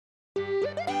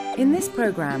In this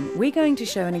programme, we're going to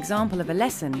show an example of a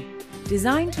lesson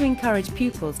designed to encourage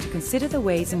pupils to consider the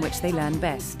ways in which they learn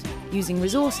best, using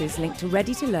resources linked to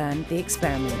Ready to Learn, the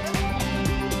experiment.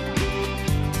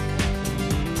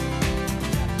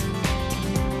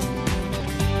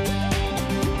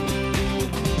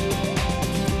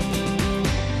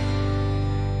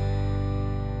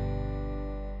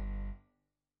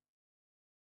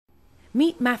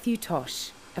 Meet Matthew Tosh,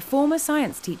 a former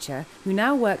science teacher who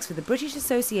now works for the British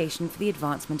Association for the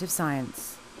Advancement of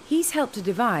Science. He's helped to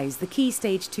devise the Key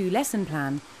Stage 2 lesson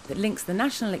plan that links the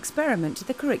national experiment to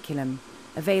the curriculum,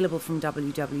 available from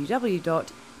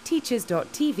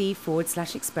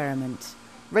www.teachers.tv/experiment.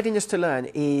 Readiness to learn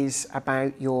is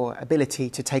about your ability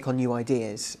to take on new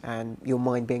ideas and your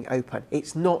mind being open.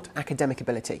 It's not academic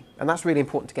ability, and that's really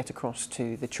important to get across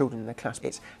to the children in the class.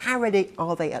 It's how ready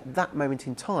are they at that moment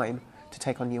in time to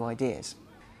take on new ideas.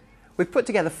 We've put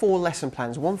together 4 lesson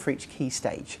plans, one for each key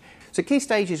stage. So key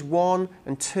stages 1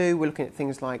 and 2, we're looking at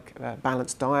things like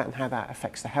balanced diet and how that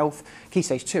affects the health. Key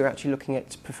stage 2, we're actually looking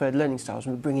at preferred learning styles,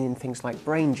 and we're bringing in things like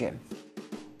brain gym.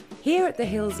 Here at the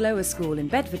Hills Lower School in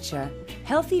Bedfordshire,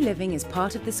 healthy living is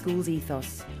part of the school's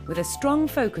ethos, with a strong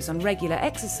focus on regular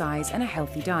exercise and a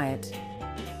healthy diet.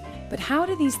 But how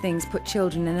do these things put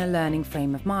children in a learning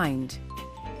frame of mind?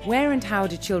 Where and how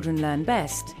do children learn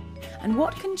best? And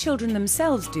what can children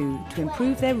themselves do to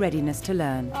improve their readiness to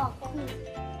learn?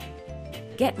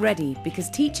 Get ready, because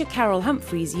teacher Carol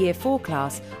Humphrey's Year 4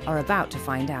 class are about to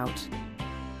find out.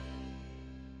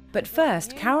 But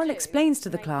first, Carol explains to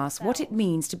the class what it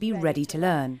means to be ready to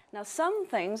learn. Now, some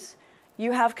things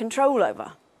you have control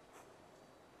over,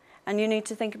 and you need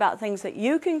to think about things that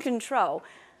you can control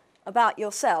about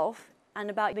yourself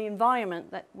and about the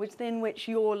environment within which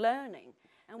you're learning.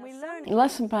 The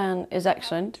lesson plan is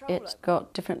excellent. It's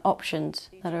got different options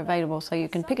that are available, so you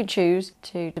can pick and choose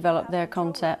to develop their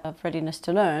concept of readiness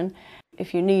to learn.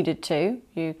 If you needed to,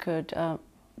 you could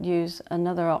use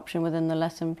another option within the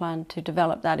lesson plan to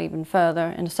develop that even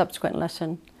further in a subsequent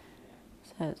lesson.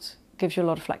 So it gives you a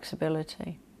lot of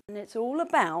flexibility. And it's all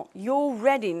about your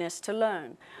readiness to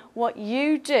learn, what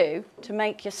you do to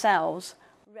make yourselves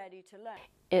ready to learn.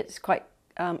 It's quite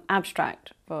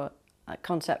abstract for a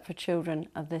concept for children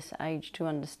of this age to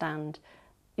understand,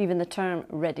 even the term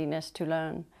readiness to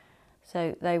learn.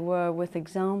 So they were with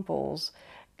examples,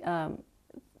 it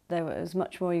was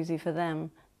much more easy for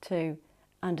them to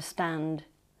understand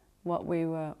what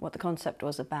the concept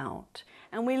was about.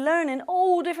 And we learn in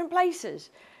all different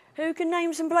places. Who can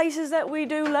name some places that we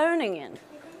do learning in?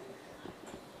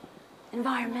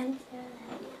 Environment.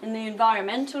 In the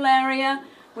environmental area,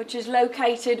 which is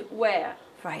located where,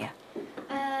 Freya?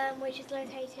 Which is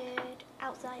located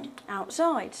outside.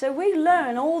 Outside. So we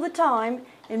learn all the time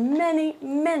in many,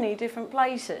 many different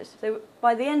places. So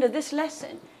by the end of this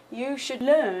lesson, you should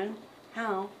learn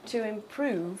how to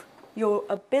improve your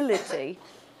ability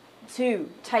to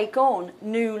take on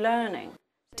new learning.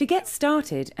 To get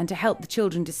started and to help the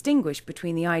children distinguish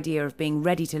between the idea of being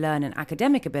ready to learn and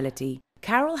academic ability,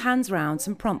 Carol hands round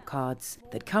some prompt cards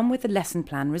that come with the lesson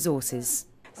plan resources.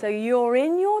 So you're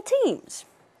in your teams.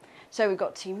 So we've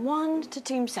got team 1 to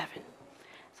team 7.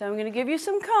 So I'm going to give you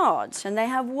some cards, and they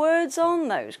have words on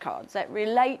those cards that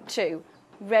relate to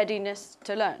readiness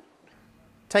to learn.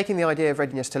 Taking the idea of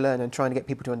readiness to learn and trying to get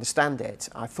people to understand it,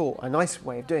 I thought a nice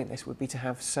way of doing this would be to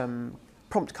have some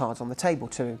prompt cards on the table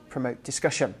to promote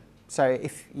discussion. So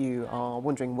if you are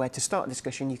wondering where to start a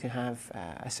discussion, you can have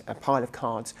a pile of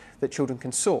cards that children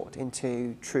can sort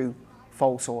into true,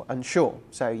 false or unsure.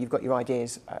 So you've got your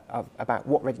ideas about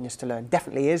what readiness to learn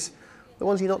definitely is, the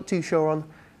ones you're not too sure on,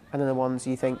 and then the ones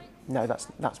you think, no,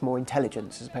 that's more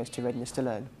intelligence as opposed to readiness to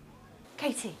learn.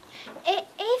 Katie?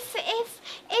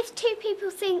 If two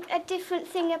people think a different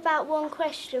thing about one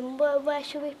question, where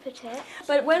should we put it?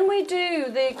 But when we do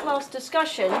the class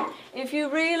discussion, if you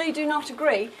really do not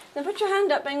agree, then put your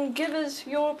hand up and give us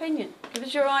your opinion, give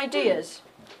us your ideas.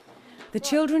 The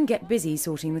children get busy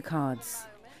sorting the cards.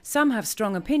 Some have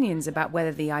strong opinions about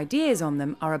whether the ideas on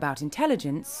them are about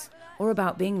intelligence or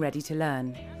about being ready to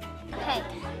learn. Okay,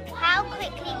 how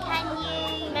quickly can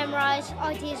you memorise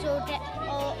ideas or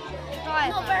diagrams?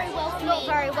 Not very well for me. Not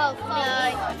very well for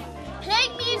me.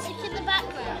 Playing music in the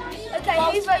background. Okay,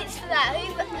 who votes for that?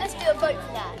 Let's do a vote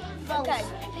for that. Okay.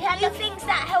 Who thinks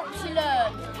that helps you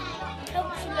learn?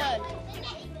 Helps you learn.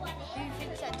 Who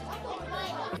thinks that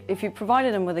doesn't? If you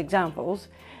provided them with examples,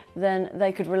 then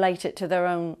they could relate it to their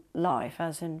own life,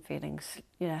 as in feeling,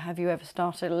 have you ever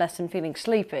started a lesson feeling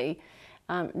sleepy?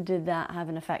 Did that have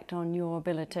an effect on your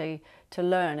ability to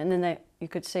learn? And then you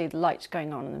could see the lights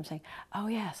going on and them saying, oh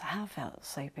yes, I have felt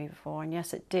sleepy before, and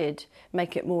yes, it did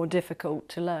make it more difficult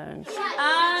to learn.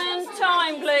 And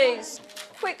time, please.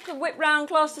 Quick whip round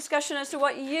class discussion as to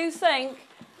what you think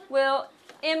will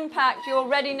impact your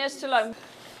readiness to learn.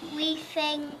 We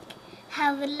think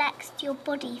how relaxed your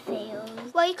body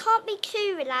feels. Well, you can't be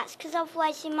too relaxed because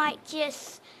otherwise you might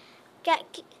just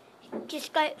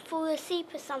fall asleep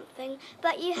or something.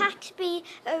 But you have to be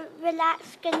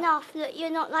relaxed enough that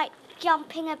you're not like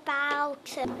jumping about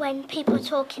when people are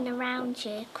talking around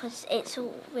you, because it's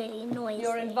all really noisy.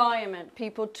 Your environment,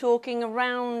 people talking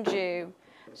around you.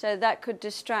 So that could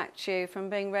distract you from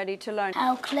being ready to learn.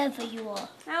 How clever you are.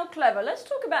 How clever. Let's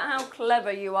talk about how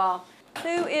clever you are.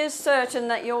 Who is certain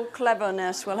that your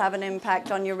cleverness will have an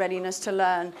impact on your readiness to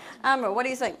learn? Amra, what do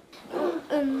you think?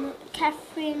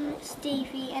 Catherine,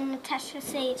 Stevie and Natasha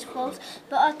say it's false,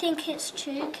 but I think it's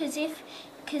true, because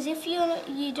if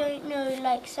you don't know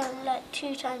like something like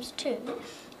 2 times 2,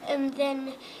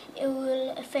 then it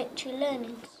will affect your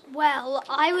learning. Well,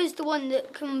 I was the one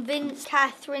that convinced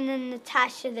Catherine and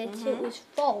Natasha that it was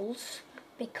false,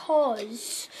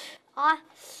 because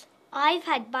I've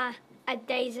had bad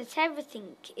days at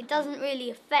everything. It doesn't really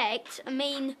affect,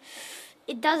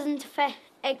 it doesn't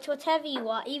affect whatever you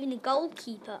are, even a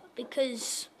goalkeeper,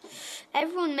 because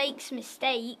everyone makes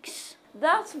mistakes.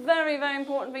 That's very, very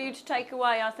important for you to take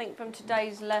away, I think, from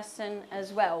today's lesson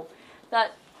as well.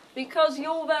 That because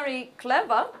you're very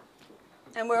clever,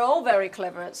 and we're all very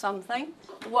clever at something,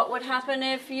 what would happen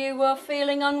if you were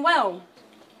feeling unwell?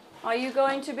 Are you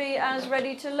going to be as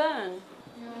ready to learn?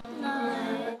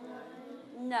 No.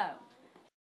 No.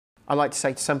 I like to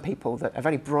say to some people that a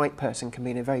very bright person can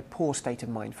be in a very poor state of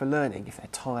mind for learning if they're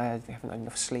tired, they haven't had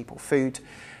enough sleep or food,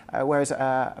 whereas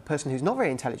a person who's not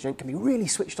very intelligent can be really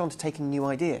switched on to taking new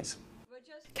ideas.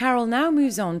 Carol now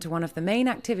moves on to one of the main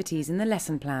activities in the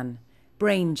lesson plan,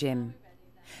 brain gym.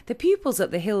 The pupils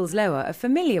at the Hills Lower are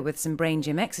familiar with some brain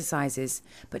gym exercises,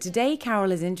 but today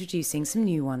Carol is introducing some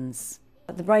new ones.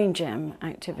 The brain gym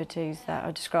activities that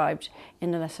are described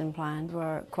in the lesson plan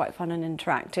were quite fun and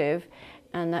interactive,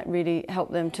 and that really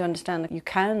helped them to understand that you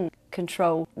can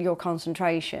control your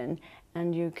concentration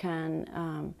and you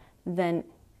can then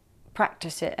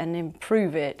practice it and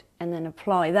improve it and then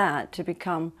apply that to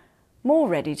become more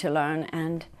ready to learn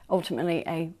and ultimately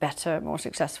a better, more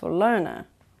successful learner.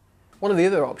 One of the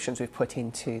other options we've put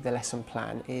into the lesson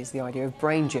plan is the idea of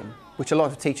brain gym, which a lot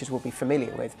of teachers will be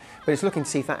familiar with, but it's looking to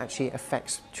see if that actually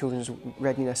affects children's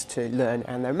readiness to learn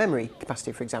and their memory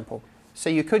capacity, for example. So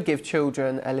you could give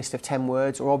children a list of 10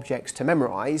 words or objects to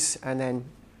memorise and then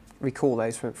recall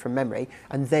those from memory,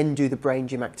 and then do the brain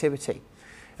gym activity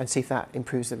and see if that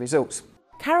improves the results.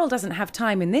 Carol doesn't have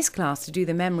time in this class to do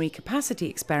the memory capacity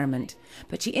experiment,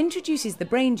 but she introduces the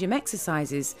brain gym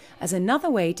exercises as another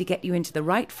way to get you into the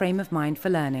right frame of mind for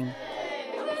learning.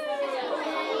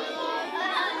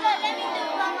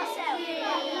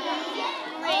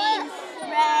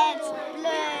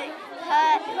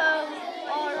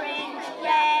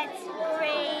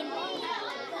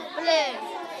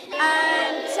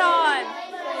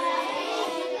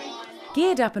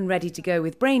 Geared up and ready to go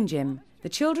with brain gym, the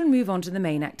children move on to the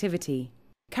main activity.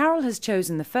 Carol has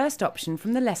chosen the first option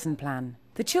from the lesson plan.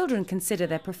 The children consider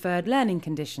their preferred learning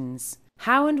conditions,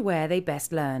 how and where they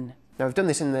best learn. Now, we've done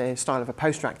this in the style of a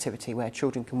poster activity where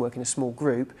children can work in a small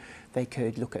group. They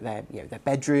could look at their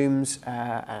bedrooms,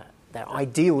 their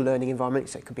ideal learning environment,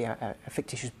 so it could be a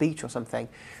fictitious beach or something,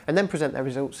 and then present their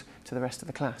results to the rest of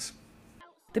the class.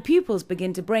 The pupils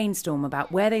begin to brainstorm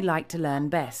about where they like to learn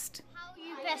best.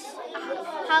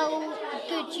 How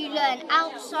good you learn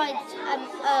outside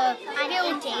a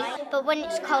building, but when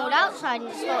it's cold outside and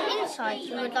it's hot inside,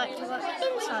 you would like to work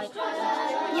inside.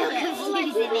 You're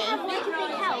confusing me.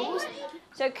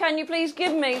 So can you please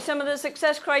give me some of the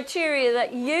success criteria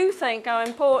that you think are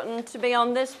important to be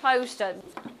on this poster?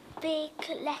 Big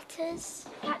letters,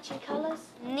 catchy colours,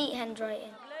 neat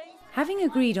handwriting. Having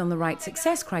agreed on the right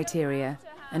success criteria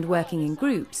and working in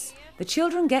groups, the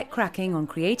children get cracking on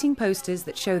creating posters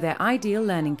that show their ideal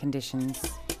learning conditions.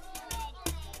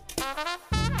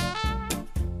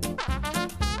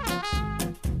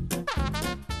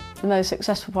 The most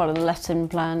successful part of the lesson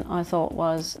plan, I thought,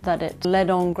 was that it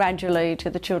led on gradually to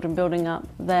the children building up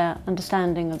their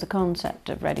understanding of the concept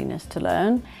of readiness to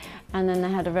learn. And then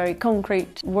they had a very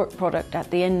concrete work product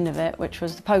at the end of it, which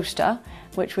was the poster,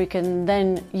 which we can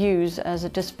then use as a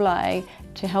display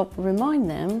to help remind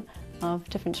them of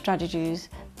different strategies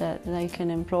that they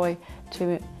can employ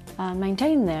to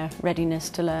maintain their readiness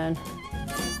to learn.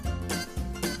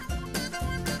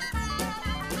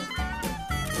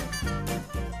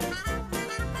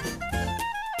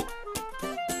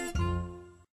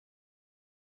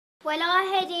 Well, our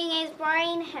heading is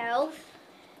brain health.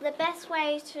 The best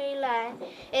way to learn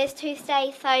is to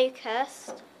stay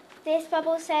focused. This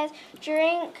bubble says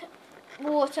drink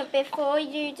water before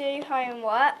you do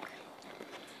homework.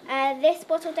 And this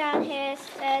bottle down here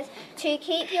says to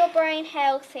keep your brain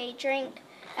healthy, drink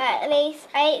at least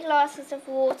 8 glasses of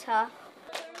water.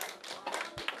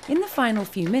 In the final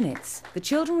few minutes, the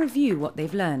children review what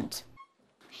they've learnt.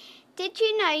 Did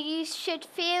you know you should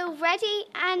feel ready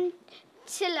and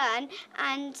to learn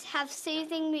and have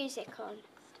soothing music on?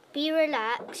 Be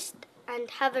relaxed and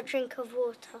have a drink of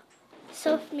water.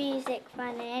 Soft music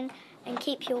running and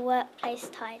keep your workplace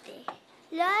tidy.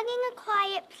 Learn in a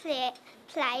quiet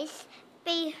place,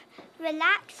 be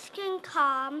relaxed and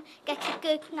calm, get a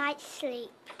good night's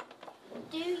sleep.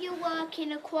 Do your work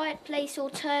in a quiet place or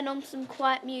turn on some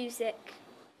quiet music.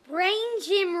 Brain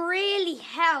gym really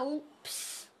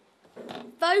helps.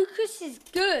 Focus is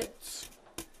good.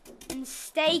 And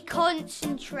stay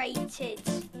concentrated.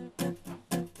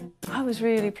 I was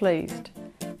really pleased.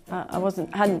 I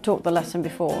hadn't taught the lesson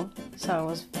before, so I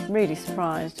was really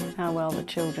surprised how well the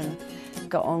children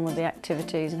got on with the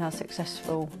activities and how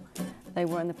successful they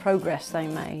were in the progress they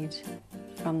made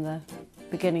from the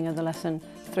beginning of the lesson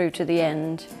through to the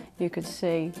end. You could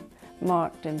see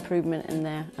marked improvement in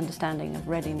their understanding of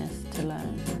readiness to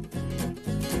learn.